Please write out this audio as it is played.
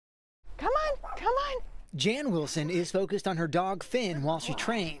Jan Wilson is focused on her dog Finn while she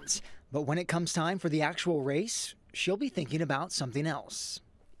trains, but when it comes time for the actual race, she'll be thinking about something else.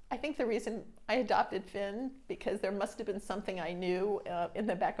 I think the reason I adopted Finn, because there must have been something I knew in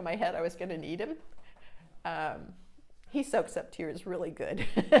the back of my head I was going to need him. He soaks up tears really good.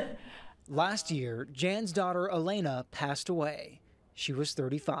 Last year, Jan's daughter Alaina passed away. She was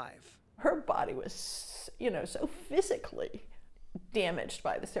 35. Her body was, so physically damaged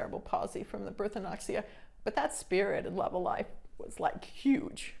by the cerebral palsy from the birth anoxia, but that spirit and love of life was like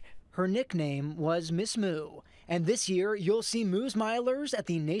huge. Her nickname was Miss Moo, and this year you'll see Moo's milers at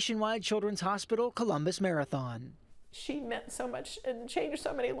the Nationwide Children's Hospital Columbus Marathon. She meant so much and changed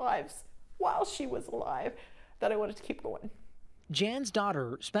so many lives while she was alive that I wanted to keep going. Jan's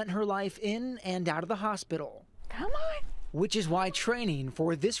daughter spent her life in and out of the hospital. Come on. Which is why training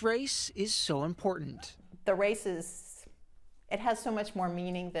for this race is so important. The race it has so much more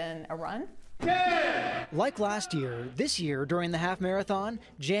meaning than a run. Yeah! Like last year, this year during the half marathon,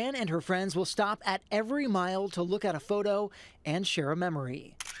 Jan and her friends will stop at every mile to look at a photo and share a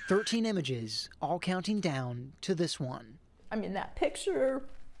memory. 13 images, all counting down to this one. I mean, that picture,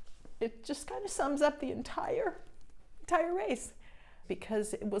 it just kind of sums up the entire race,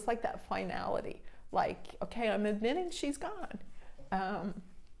 because it was like that finality. Like, okay, I'm admitting she's gone.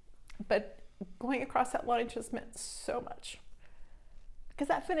 But going across that line just meant so much, because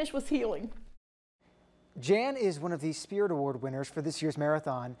that finish was healing. Jan is one of the Spirit Award winners for this year's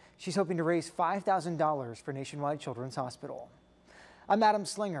marathon. She's hoping to raise $5,000 for Nationwide Children's Hospital. I'm Adam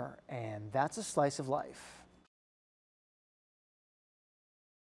Slinger, and that's a slice of life.